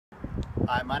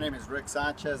Hi, my name is Rick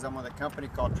Sanchez. I'm with a company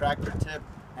called Tractor Tip,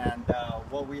 and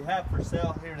what we have for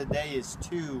sale here today is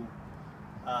two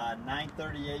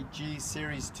 938G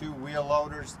Series 2 wheel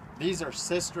loaders. These are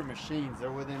sister machines.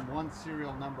 They're within one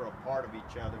serial number apart of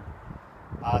each other.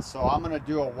 So I'm going to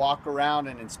do a walk around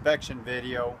and inspection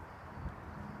video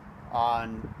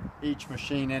on each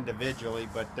machine individually,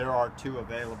 but there are two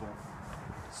available.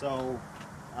 So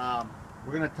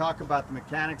we're going to talk about the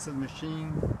mechanics of the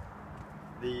machine,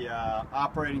 the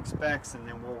operating specs, and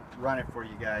then we'll run it for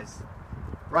you guys.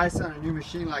 Price on a new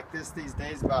machine like this these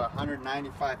days is about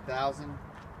 $195,000.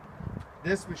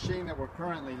 This machine that we're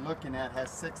currently looking at has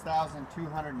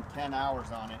 6,210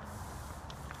 hours on it.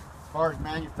 As far as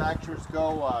manufacturers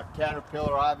go,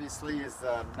 Caterpillar obviously is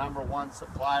the #1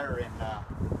 supplier in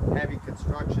heavy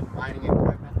construction mining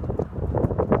equipment.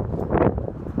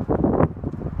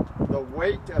 The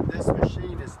weight of this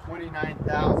machine is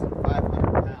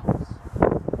 29,500 pounds.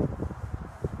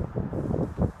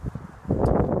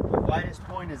 The widest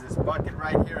point is this bucket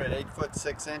right here at 8 ft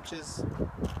 6 inches.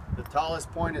 The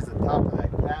tallest point is the top of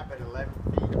that cab at 11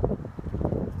 feet.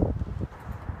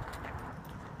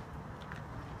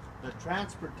 The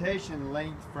transportation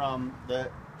length from the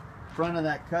front of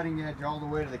that cutting edge all the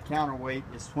way to the counterweight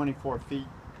is 24 feet.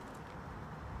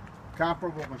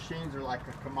 Comparable machines are like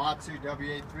a Komatsu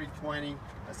W8320,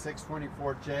 a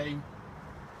 624J,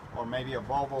 or maybe a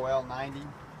Volvo L90.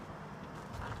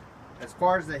 As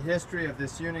far as the history of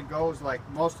this unit goes, like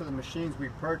most of the machines we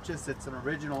purchase, it's an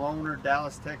original owner,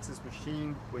 Dallas, Texas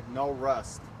machine with no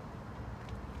rust.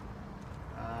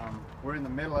 We're in the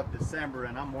middle of December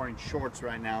and I'm wearing shorts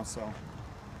right now, so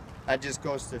that just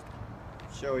goes to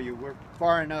show you we're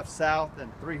far enough south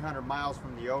and 300 miles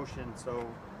from the ocean, so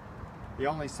the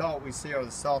only salt we see are the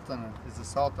salt on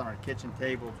our kitchen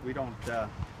tables. We don't.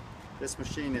 This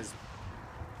machine is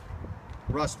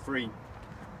rust-free.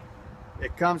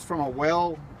 It comes from a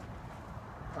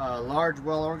large,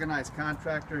 well-organized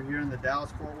contractor here in the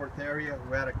Dallas-Fort Worth area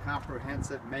who had a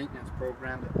comprehensive maintenance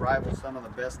program that rivals some of the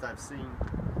best I've seen.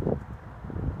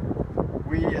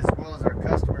 We, as well as our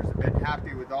customers, have been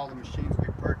happy with all the machines we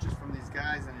purchased from these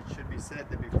guys, and it should be said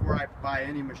that before I buy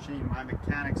any machine, my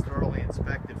mechanics thoroughly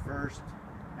inspect it first,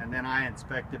 and then I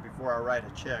inspect it before I write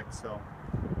a check. So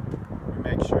we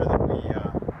make sure that we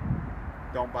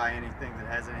don't buy anything that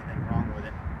has anything wrong with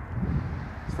it.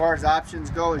 As far as options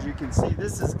go, as you can see,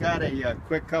 this has got a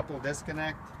quick couple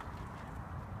disconnect.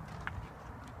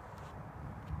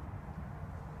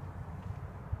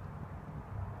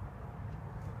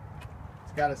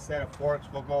 It's got a set of forks.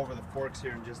 We'll go over the forks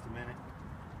here in just a minute.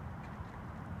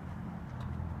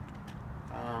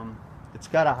 It's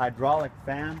got a hydraulic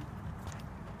fan.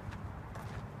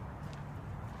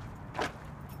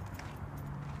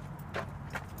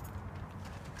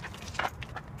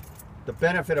 The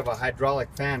benefit of a hydraulic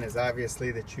fan is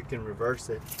obviously that you can reverse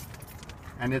it.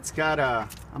 And it's got a,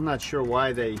 I'm not sure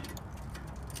why they,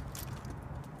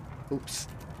 oops,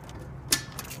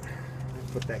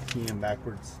 put that key in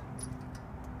backwards.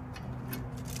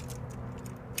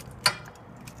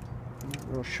 I'm not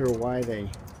real sure why they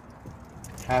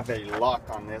have a lock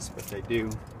on this, but they do.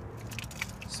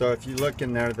 So if you look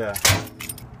in there, it's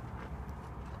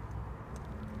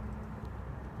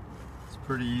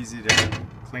pretty easy to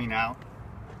clean out.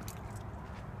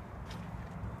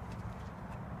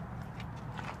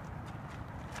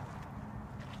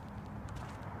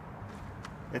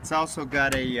 It's also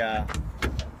got a,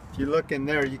 if you look in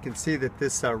there, you can see that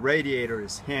this radiator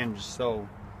is hinged, so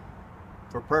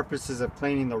for purposes of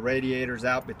cleaning the radiators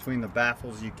out between the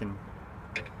baffles, you can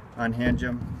unhinge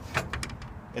them.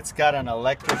 It's got an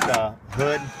electric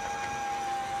hood.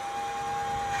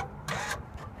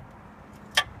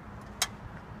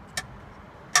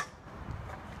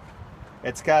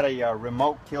 It's got a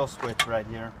remote kill switch right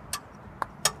here.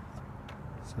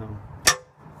 So,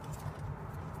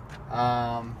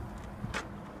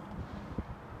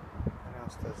 what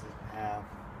else does it have?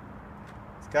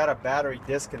 It's got a battery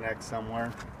disconnect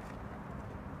somewhere.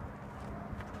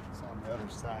 It's on the other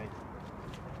side.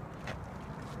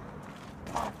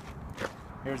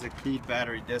 Here's a keyed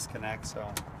battery disconnect, so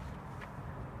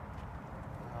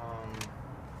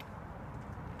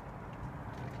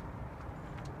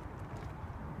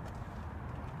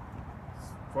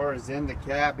as far as in the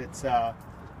cab, it's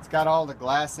got all the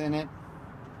glass in it.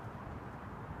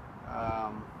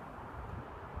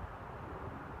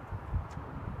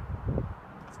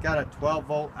 It's got a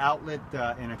 12-volt outlet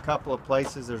in a couple of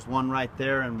places. There's one right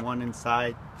there and one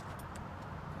inside.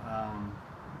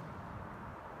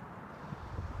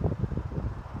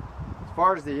 As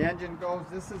far as the engine goes,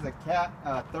 this is a Cat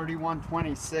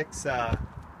 3126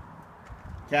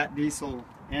 Cat diesel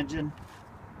engine.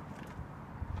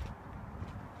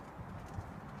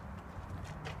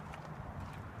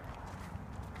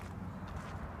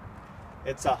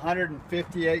 It's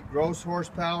 158 gross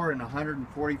horsepower and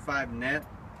 145 net.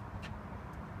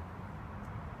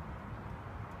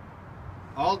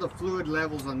 All the fluid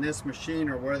levels on this machine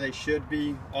are where they should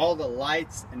be. All the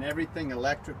lights and everything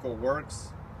electrical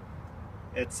works.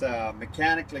 It's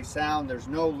mechanically sound. There's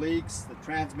no leaks. The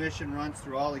transmission runs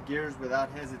through all the gears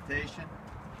without hesitation.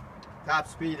 Top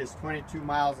speed is 22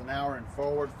 miles an hour in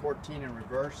forward, 14 in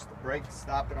reverse. The brakes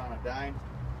stop it on a dime.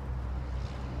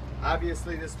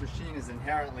 Obviously this machine is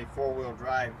inherently four-wheel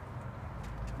drive.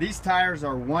 These tires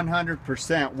are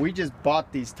 100%. We just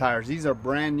bought these tires. These are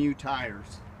brand new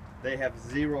tires. They have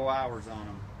 0 hours on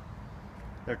them.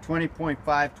 They're 20.5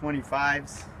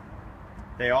 25s.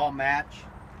 They all match.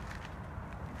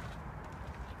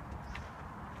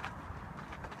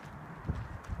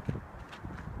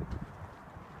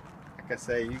 Like I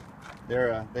say,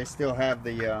 they still have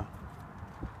the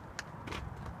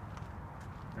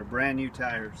they're brand new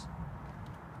tires.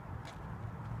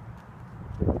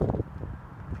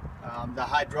 The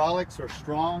hydraulics are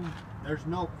strong. There's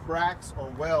no cracks or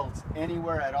welds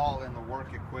anywhere at all in the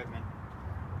work equipment.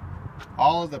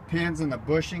 All of the pins and the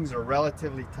bushings are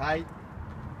relatively tight.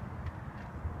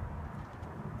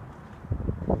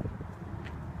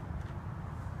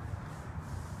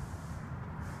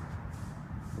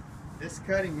 This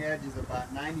cutting edge is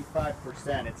about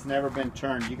 95%. It's never been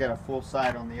turned. You got a full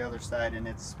side on the other side, and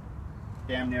it's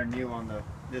damn near new on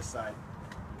this side.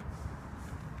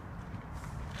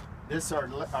 This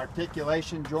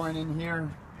articulation joint in here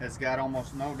has got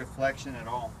almost no deflection at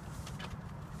all.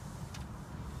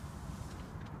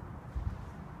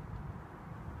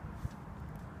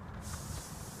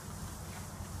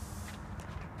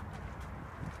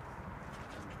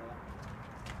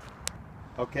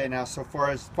 Okay, now so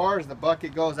as far as the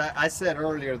bucket goes, I said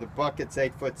earlier the bucket's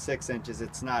 8 foot 6 inches.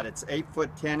 It's not. It's 8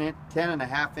 foot 10 and a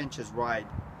half inches wide.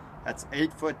 That's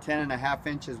 8 foot 10 and a half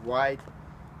inches wide.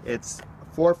 It's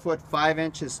 4 foot 5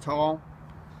 inches tall,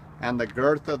 and the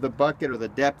girth of the bucket, or the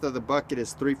depth of the bucket,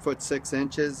 is 3 foot 6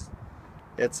 inches.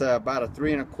 It's about a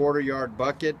 3 1/4 yard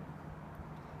bucket.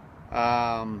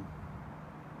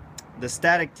 The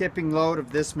static tipping load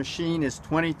of this machine is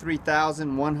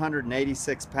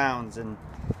 23,186 pounds, and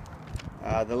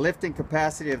the lifting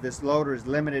capacity of this loader is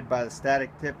limited by the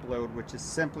static tip load, which is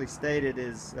simply stated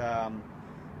is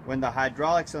when the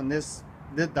hydraulics on this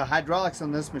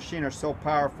machine are so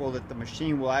powerful that the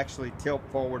machine will actually tilt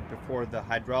forward before the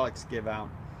hydraulics give out.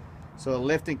 So the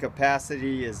lifting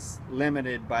capacity is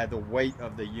limited by the weight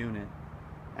of the unit,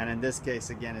 and in this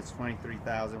case again it's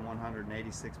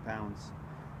 23,186 pounds.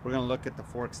 We're going to look at the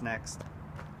forks next.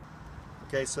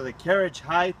 Okay, so the carriage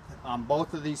height on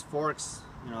both of these forks,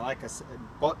 you know, like I said,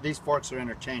 these forks are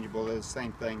interchangeable. They're the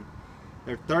same thing.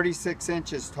 They're 36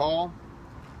 inches tall.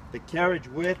 The carriage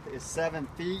width is 7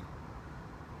 feet.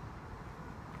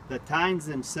 The tines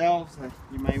themselves,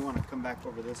 you may want to come back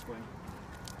over this way.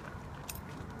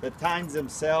 The tines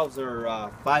themselves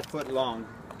are 5 foot long.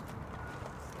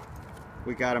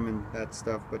 We got them in that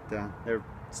stuff, but there's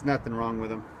nothing wrong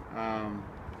with them.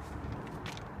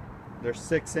 They're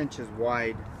 6 inches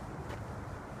wide.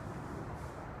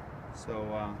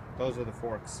 So those are the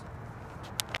forks.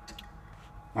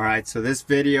 Alright, so this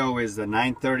video is the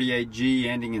 938G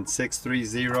ending in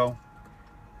 630. I'm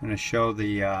going to show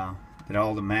that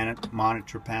all the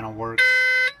monitor panel works.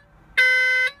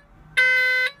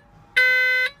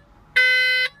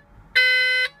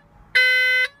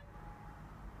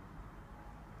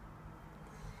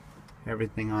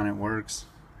 Everything on it works.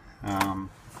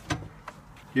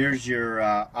 Here's your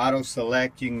auto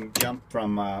select. You can jump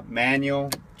from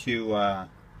manual to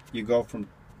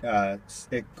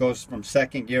it goes from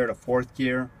 2nd gear to 4th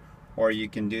gear, or you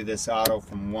can do this auto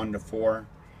from 1 to 4.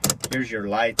 Here's your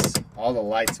lights. All the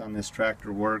lights on this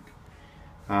tractor work.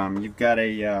 You've got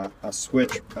a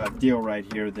switch deal right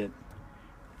here that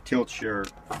tilts your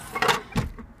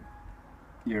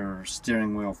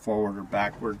steering wheel forward or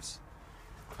backwards.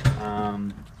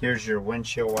 Here's your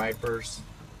windshield wipers.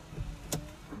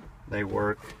 They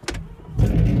work.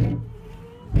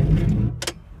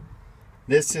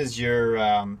 This is your,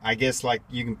 I guess, like,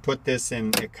 you can put this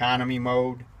in economy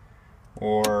mode,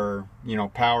 or, you know,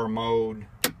 power mode,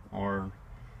 or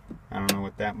I don't know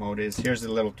what that mode is. Here's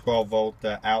a little 12 volt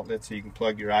outlet, so you can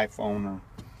plug your iPhone or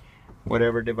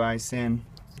whatever device in.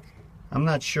 I'm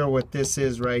not sure what this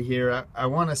is right here. I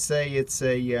want to say it's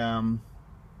a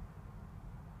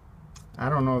I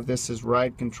don't know if this is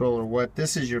ride control or what.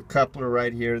 This is your coupler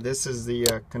right here. This is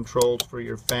the controls for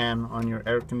your fan on your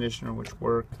air conditioner, which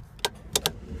work.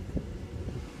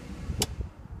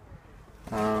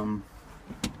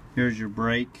 Here's your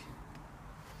brake.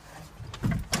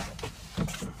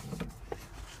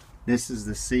 This is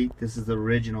the seat. This is the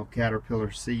original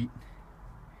Caterpillar seat.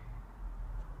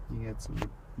 You got some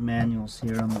manuals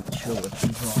here. I'm going to show what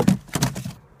these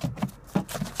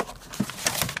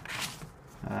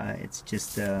are. It's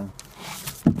just a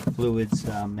fluids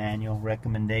manual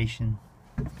recommendation.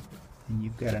 And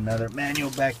you've got another manual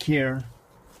back here,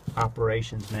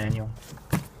 operations manual.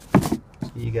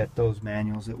 So you got those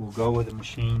manuals that will go with the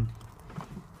machine.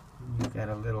 You've got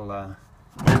a little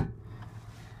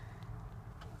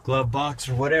glove box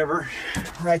or whatever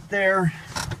right there.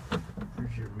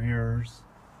 There's your mirrors.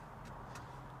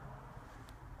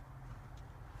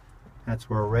 That's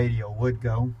where a radio would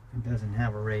go. It doesn't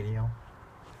have a radio.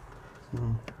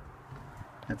 So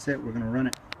that's it. We're going to run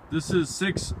it. This is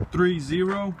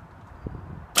 630.